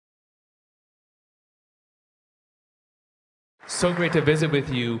so great to visit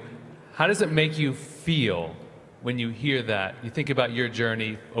with you. How does it make you feel when you hear that? You think about your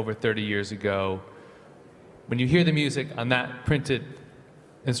journey over 30 years ago. When you hear the music on that printed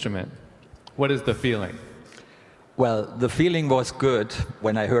instrument, what is the feeling? Well, the feeling was good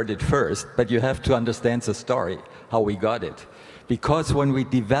when I heard it first, but you have to understand the story, how we got it. Because when we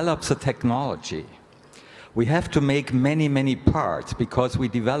develop the technology, we have to make many, many parts because we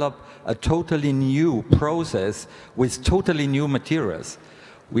develop a totally new process with totally new materials.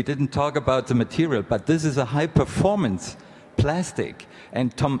 We didn't talk about the material, but this is a high-performance plastic.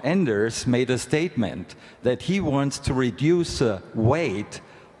 And Tom Enders made a statement that he wants to reduce the weight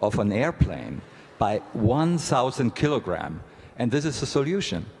of an airplane by 1,000 kilograms. And this is a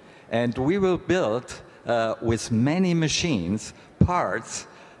solution. And we will build, with many machines, parts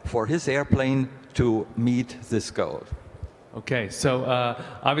for his airplane to meet this goal. Okay, so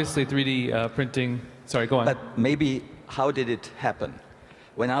obviously 3D printing, sorry, go on. But maybe how did it happen?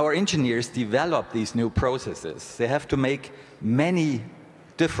 When our engineers develop these new processes, they have to make many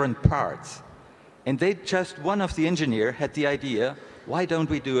different parts. And one of the engineers had the idea, why don't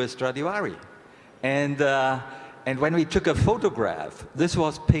we do a Stradivari? And when we took a photograph, this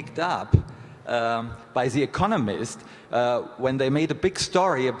was picked up by The Economist when they made a big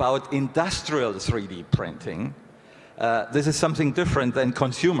story about industrial 3D printing. This is something different than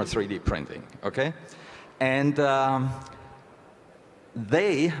consumer 3D printing, okay? And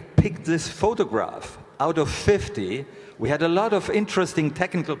they picked this photograph out of 50. We had a lot of interesting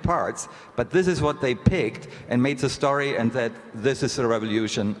technical parts, but this is what they picked and made the story, and that this is the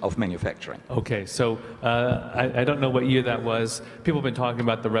revolution of manufacturing. Okay, so I don't know what year that was. People have been talking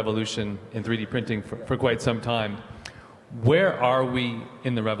about the revolution in 3D printing for quite some time. Where are we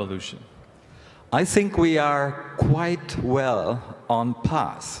in the revolution? I think we are quite well on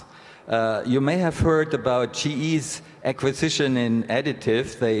path. You may have heard about GE's acquisition in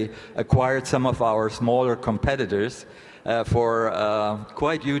additive. They acquired some of our smaller competitors for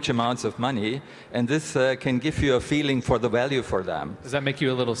quite huge amounts of money, and this can give you a feeling for the value for them. Does that make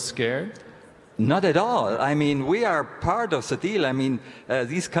you a little scared? Not at all. I mean, we are part of the deal. I mean,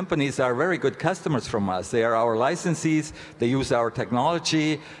 these companies are very good customers from us. They are our licensees, they use our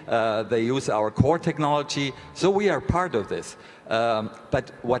technology, they use our core technology, so we are part of this.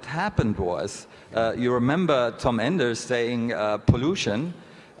 But what happened was, you remember Tom Enders saying pollution,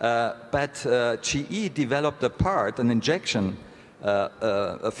 but GE developed a part, an injection,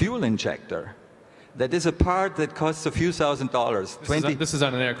 a fuel injector. That is a part that costs a few $1,000s. This is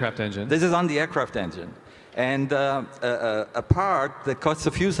on an aircraft engine. This is on the aircraft engine. And a part that costs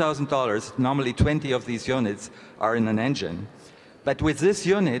a few $1,000s, normally 20 of these units are in an engine. But with this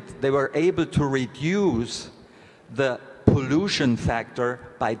unit, they were able to reduce the pollution factor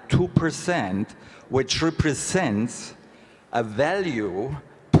by 2%, which represents a value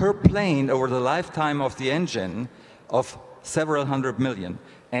per plane over the lifetime of the engine of several hundred million.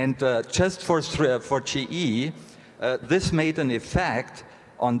 And just for GE, this made an effect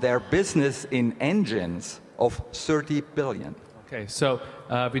on their business in engines of 30 billion. Okay, so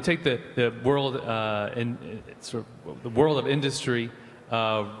if we take the world the world of industry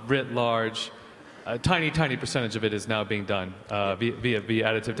writ large, a tiny percentage of it is now being done via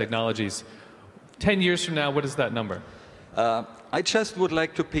additive technologies. 10 years from now, what is that number? I just would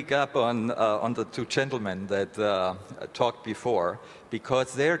like to pick up on the two gentlemen that talked before,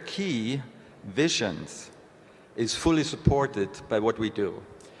 because their key visions is fully supported by what we do.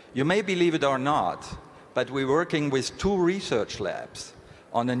 You may believe it or not, but we're working with 2 research labs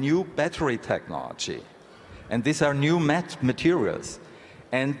on a new battery technology. And these are new materials.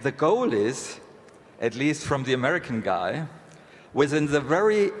 And the goal is, at least from the American guy, within the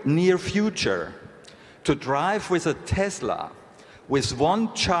very near future, to drive with a Tesla with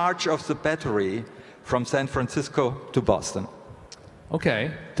 1 charge of the battery from San Francisco to Boston.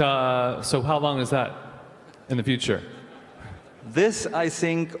 Okay, so how long is that in the future? This, I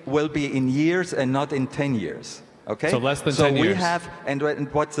think, will be in years and not in 10 years. Okay? So less than 10 years. So we have, and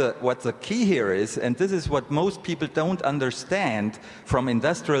what the key here is, and this is what most people don't understand from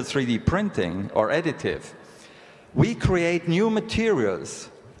industrial 3D printing or additive, we create new materials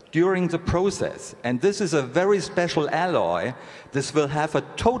during the process, and this is a very special alloy. This will have a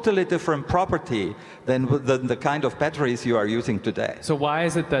totally different property than the kind of batteries you are using today. So why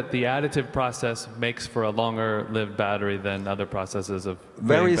is it that the additive process makes for a longer lived battery than other processes of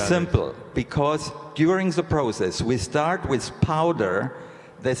Very simple, because during the process we start with powder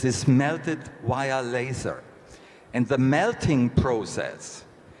that is melted via laser, and the melting process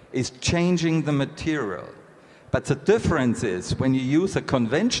is changing the material. But the difference is when you use a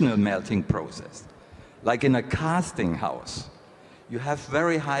conventional melting process, like in a casting house, you have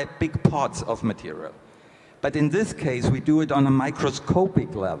very high, big pots of material. But in this case, we do it on a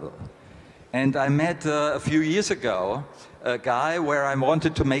microscopic level. And I met a few years ago a guy where I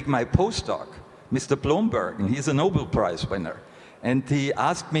wanted to make my postdoc, Mr. Blomberg, and he's a Nobel Prize winner. And he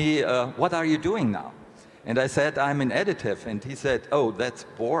asked me, what are you doing now? And I said, I'm in additive. And he said, oh, that's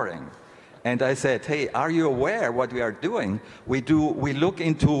boring. And I said, hey, are you aware what we are doing? We look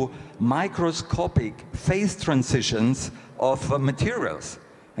into microscopic phase transitions of materials.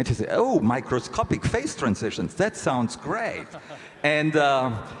 And he said, oh, microscopic phase transitions, that sounds great. And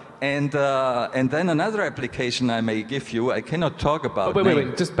then another application I may give you, I cannot talk about.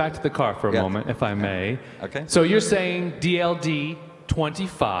 Wait, just back to the car for a moment, if I may. Okay. So you're saying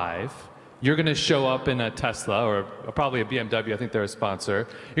DLD17, you're going to show up in a Tesla, or probably a BMW, I think they're a sponsor.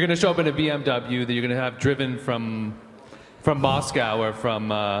 You're going to show up in a BMW that you're going to have driven from Moscow or from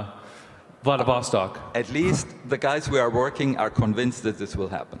Vladivostok. At least the guys we are working are convinced that this will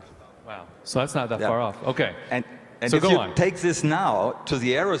happen. Wow. So that's not that far off. Okay. And so if go you on. take this now to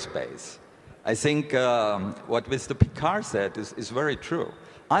the aerospace, I think what Mr. Picard said is very true.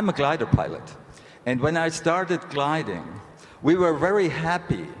 I'm a glider pilot. And when I started gliding, we were very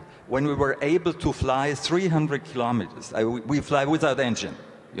happy when we were able to fly 300 kilometers. We fly without engine,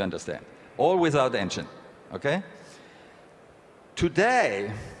 you understand. All without engine, okay?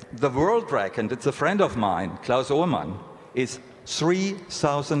 Today, the world record, it's a friend of mine, Klaus Ullmann, is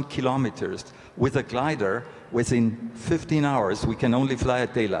 3,000 kilometers with a glider. Within 15 hours, we can only fly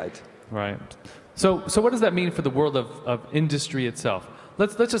at daylight. Right. So what does that mean for the world of industry itself?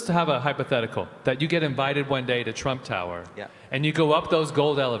 Let's just have a hypothetical that you get invited one day to Trump Tower, and you go up those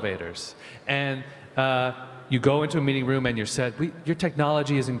gold elevators, and you go into a meeting room and you're said, your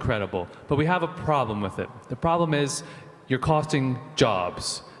technology is incredible, but we have a problem with it. The problem is you're costing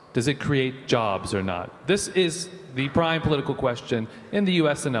jobs. Does it create jobs or not? This is the prime political question in the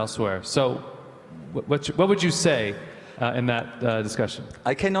US and elsewhere. So what would you say in that discussion?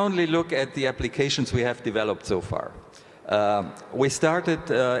 I can only look at the applications we have developed so far. We started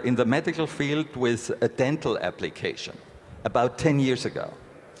in the medical field with a dental application about 10 years ago.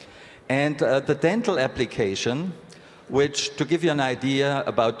 And the dental application, which, to give you an idea,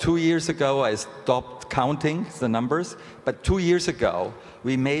 about 2 years ago, I stopped counting the numbers, but 2 years ago,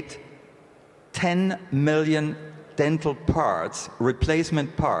 we made 10 million dental parts,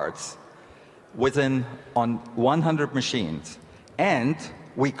 replacement parts, on 100 machines. And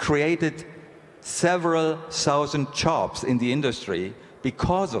we created several thousand jobs in the industry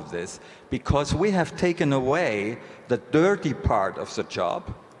because of this, because we have taken away the dirty part of the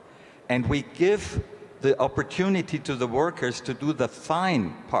job, and we give the opportunity to the workers to do the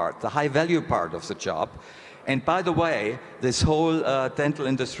fine part, the high-value part of the job. And by the way, this whole dental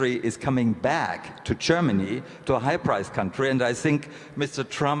industry is coming back to Germany, to a high-price country, and I think Mr.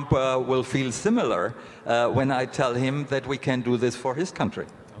 Trump will feel similar when I tell him that we can do this for his country.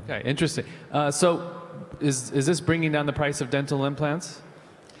 Okay, interesting. So is this bringing down the price of dental implants?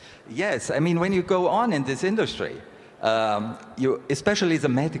 Yes, I mean, when you go on in this industry, especially the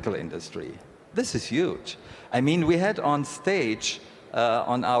medical industry, this is huge. I mean, we had on stage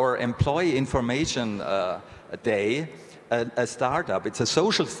on our employee information day a startup. It's a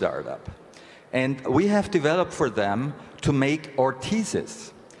social startup. And we have developed for them to make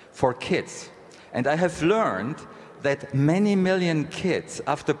ortheses for kids. And I have learned that many million kids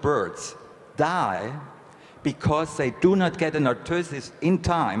after birth die because they do not get an orthesis in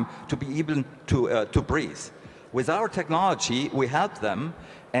time to be able to breathe. With our technology, we help them,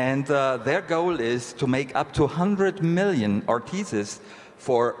 and their goal is to make up to 100 million ortheses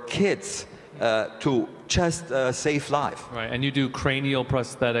for kids to just save life. Right, and you do cranial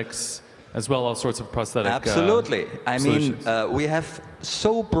prosthetics as well, all sorts of prosthetic Absolutely. I mean, solutions. we have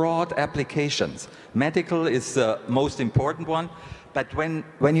so broad applications. Medical is the most important one, but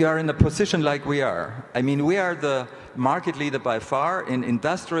when you are in a position like we are, I mean, we are the market leader by far in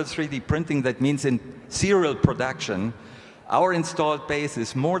industrial 3D printing. That means in serial production, our installed base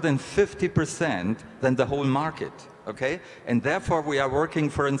is more than 50% than the whole market, okay? And therefore, we are working,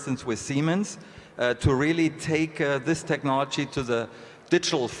 for instance, with Siemens to really take this technology to the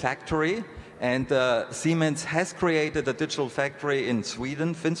digital factory. And Siemens has created a digital factory in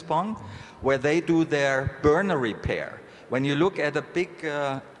Sweden, Finspång, where they do their burner repair. When you look at a big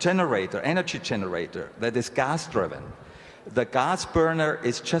generator, energy generator, that is gas-driven, the gas burner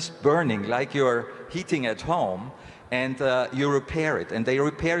is just burning like you're heating at home, and you repair it. And they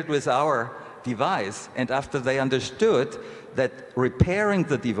repair it with our device. And after they understood that repairing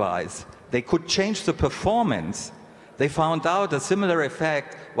the device, they could change the performance, they found out a similar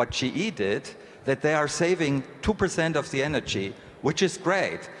effect what GE did, that they are saving 2% of the energy which is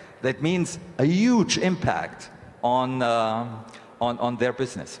great. That means a huge impact on their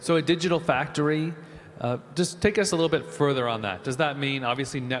business. So a digital factory, just take us a little bit further on that. Does that mean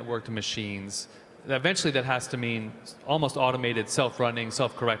obviously networked machines? Eventually that has to mean almost automated, self-running,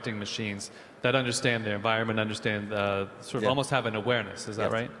 self-correcting machines that understand their environment, understand, sort of almost have an awareness. Is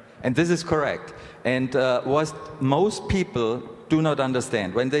that right? And this is correct. And what most people do not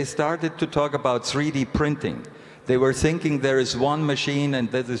understand, when they started to talk about 3D printing, they were thinking there is one machine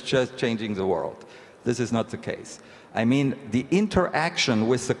and this is just changing the world. This is not the case. I mean, the interaction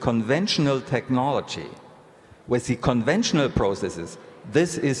with the conventional technology, with the conventional processes,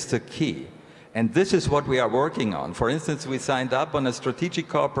 this is the key. And this is what we are working on. For instance, we signed up on a strategic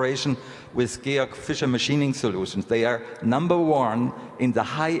cooperation with Georg Fischer Machining Solutions. They are #1 in the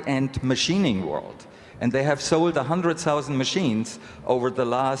high-end machining world. And they have sold 100,000 machines over the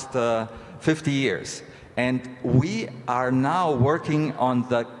last 50 years. And we are now working on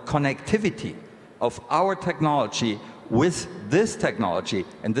the connectivity of our technology with this technology,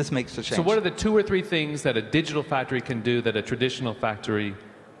 and this makes the change. So what are the 2 or 3 things that a digital factory can do that a traditional factory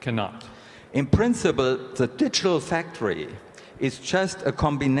cannot? In principle, the digital factory is just a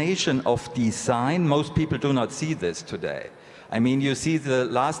combination of design. Most people do not see this today. I mean, you see the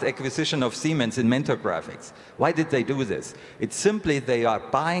last acquisition of Siemens in Mentor Graphics. Why did they do this? It's simply they are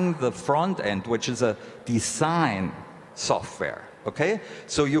buying the front end, which is a design software. Okay?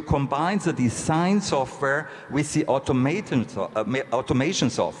 So you combine the design software with the automation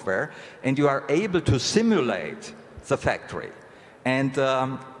software, and you are able to simulate the factory. And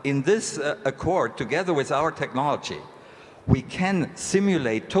in this accord, together with our technology, we can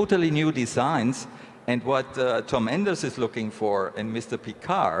simulate totally new designs. And what Tom Enders is looking for and Mr.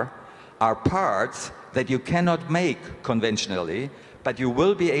 Picard are parts that you cannot make conventionally, but you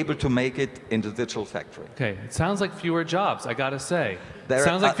will be able to make it in the digital factory. Okay, it sounds like fewer jobs, I gotta say.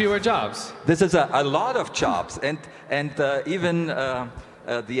 Sounds like fewer jobs. This is a lot of jobs. And even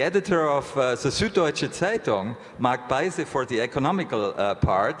the editor of the Süddeutsche Zeitung, Mark Beise, for the economical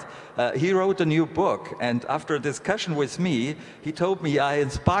part, he wrote a new book. And after a discussion with me, he told me I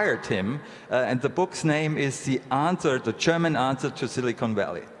inspired him. And the book's name is The German Answer to Silicon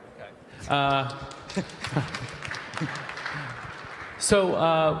Valley. Okay. So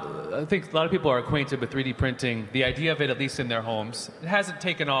I think a lot of people are acquainted with 3D printing, the idea of it, at least in their homes. It hasn't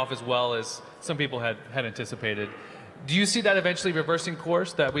taken off as well as some people had anticipated. Do you see that eventually reversing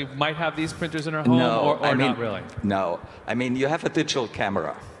course, that we might have these printers in our home, or not really? No. I mean, you have a digital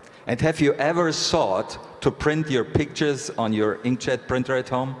camera. And have you ever thought to print your pictures on your inkjet printer at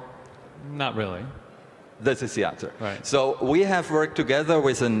home? Not really. This is the answer. Right. So we have worked together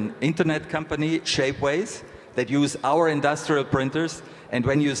with an internet company, Shapeways, that use our industrial printers. And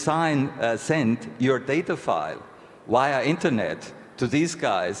when you send your data file via internet to these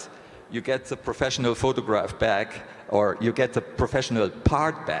guys, you get the professional photograph back, or you get the professional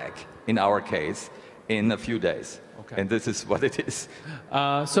part back, in our case, in a few days. Okay. And this is what it is.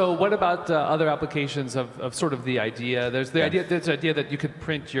 So what about other applications of sort of the idea? There's the idea that you could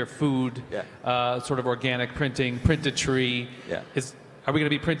print your food, sort of organic printing, print a tree. Yeah. Are we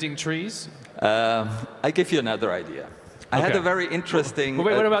going to be printing trees? I give you another idea. I had a very interesting...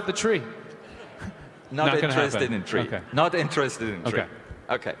 Wait, what about the tree? Not interested in tree. Okay. Not interested in tree.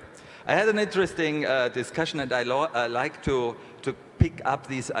 Okay. I had an interesting discussion, and I like to pick up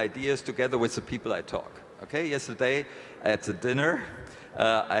these ideas together with the people I talk. Okay, yesterday at the dinner,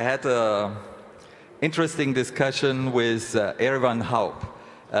 I had an interesting discussion with Erwan Haupt.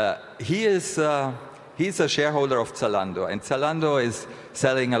 He's a shareholder of Zalando, and Zalando is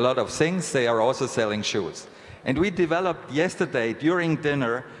selling a lot of things. They are also selling shoes. And we developed yesterday during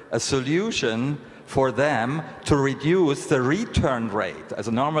dinner a solution for them to reduce the return rate. As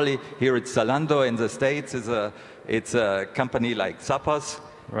normally here at Zalando in the States, it's a company like Zappos.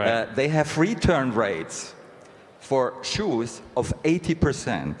 Right. They have return rates for shoes of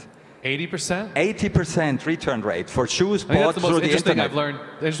 80%. 80%? 80% return rate for shoes bought through the internet.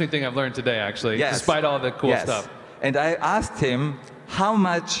 Interesting thing I've learned today, actually, despite all the cool stuff. And I asked him, how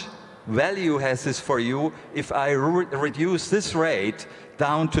much value has this for you if I reduce this rate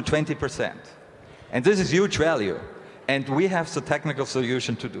down to 20%? And this is huge value. And we have the technical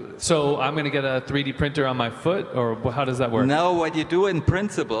solution to do this. So I'm going to get a 3D printer on my foot, or how does that work? No, what you do in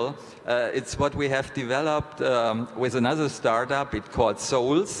principle, it's what we have developed with another startup. It's called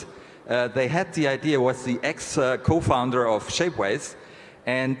Souls. They had the idea, was the ex-co-founder of Shapeways,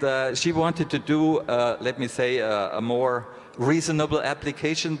 and she wanted to do, let me say, a more reasonable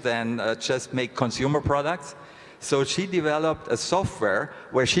application than just make consumer products. So she developed a software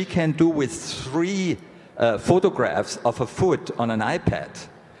where she can do with 3 photographs of a foot on an iPad,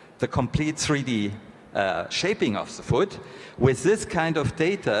 the complete 3D shaping of the foot. With this kind of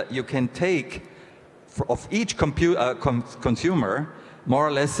data, you can take of each consumer more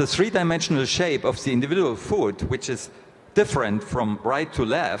or less the three-dimensional shape of the individual foot, which is different from right to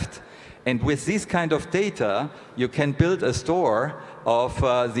left. And with this kind of data, you can build a store of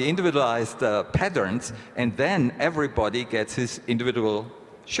the individualized patterns, and then everybody gets his individual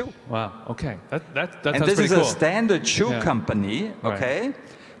shoe. Wow, okay. That sounds and pretty this is cool. a standard shoe company, okay? Right.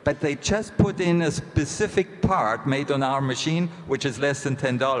 But they just put in a specific part made on our machine, which is less than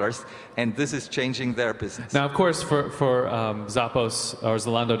 $10, and this is changing their business. Now, of course, for Zappos or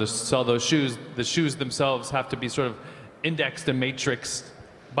Zalando to sell those shoes, the shoes themselves have to be sort of indexed and matrixed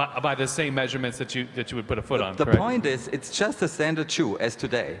by the same measurements that you would put a foot on. The correct? point is, it's just a standard shoe as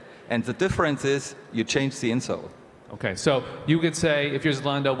today, and the difference is you change the insole. Okay, so you could say, if you're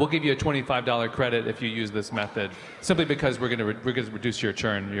Zalando, we'll give you a $25 credit if you use this method, simply because we're going to reduce your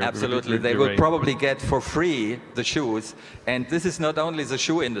churn. Absolutely, they will probably get for free the shoes, and this is not only the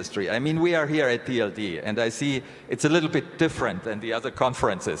shoe industry. I mean, we are here at DLD, and I see it's a little bit different than the other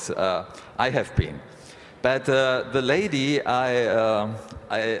conferences I have been. But the lady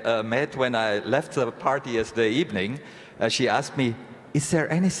I met when I left the party yesterday evening, she asked me, is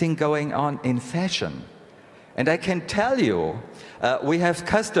there anything going on in fashion? And I can tell you, we have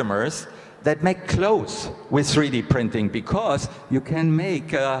customers that make clothes with 3D printing, because you can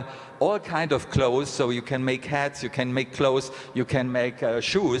make all kinds of clothes. So you can make hats, you can make clothes, you can make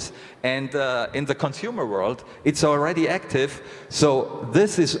shoes. And in the consumer world, it's already active. So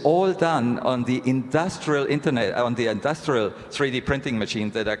this is all done on the industrial internet, on the industrial 3D printing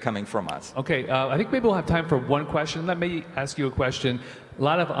machines that are coming from us. Okay, I think maybe we'll have time for one question. Let me ask you a question. A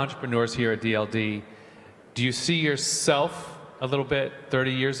lot of entrepreneurs here at DLD, do you see yourself a little bit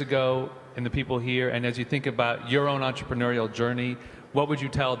 30 years ago in the people here? And as you think about your own entrepreneurial journey, what would you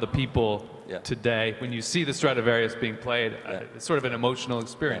tell the people today when you see the Stradivarius being played? It's sort of an emotional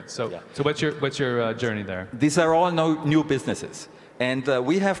experience. So what's your journey there? These are all new businesses. And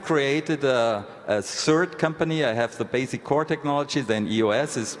we have created a third company. I have the basic core technology, then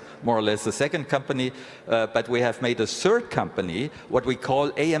EOS is more or less the second company. But we have made a third company, what we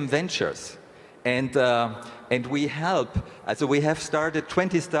call AM Ventures. And we help, so we have started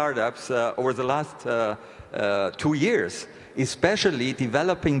 20 startups over the last 2 years, especially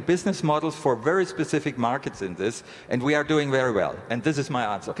developing business models for very specific markets in this, and we are doing very well. And this is my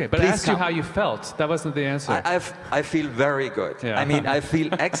answer. Okay, but I asked you how you felt. That wasn't the answer. I feel very good. Yeah. I mean, I feel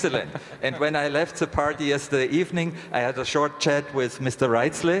excellent. And when I left the party yesterday evening, I had a short chat with Mr.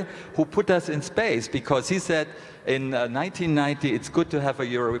 Reitzle, who put us in space, because he said, in 1990, it's good to have a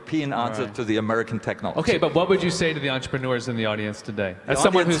European answer to the American technology. Okay, but what would you say to the entrepreneurs in the audience today? As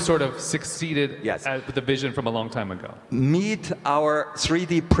someone who's sort of succeeded with the vision from a long time ago. Meet our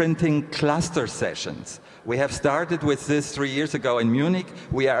 3D printing cluster sessions. We have started with this 3 years ago in Munich.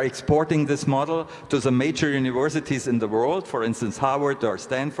 We are exporting this model to the major universities in the world, for instance, Harvard or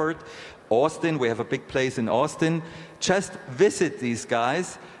Stanford. Austin, we have a big place in Austin. Just visit these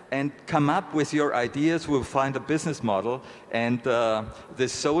guys and come up with your ideas. We'll find a business model. And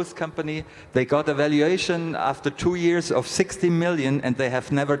this Souls company, they got a valuation after 2 years of 60 million, and they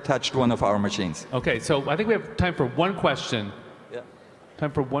have never touched one of our machines. Okay, so I think we have time for one question. Yeah.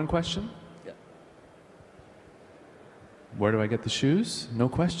 Time for one question? Yeah. Where do I get the shoes? No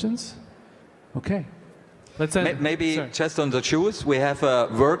questions? Okay. Let's end. Maybe just on the shoes, we have a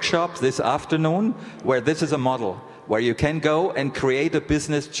workshop this afternoon where this is a model, where you can go and create a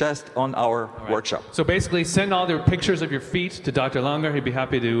business just on our workshop. So basically, send all the pictures of your feet to Dr. Langer. He'd be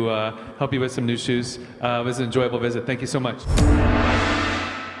happy to help you with some new shoes. It was an enjoyable visit. Thank you so much.